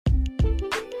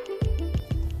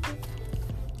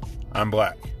I'm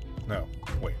black. No,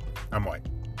 wait, I'm white.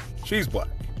 She's black.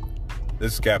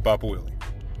 This is Cat Papa Willie,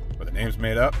 where the name's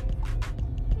made up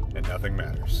and nothing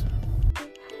matters.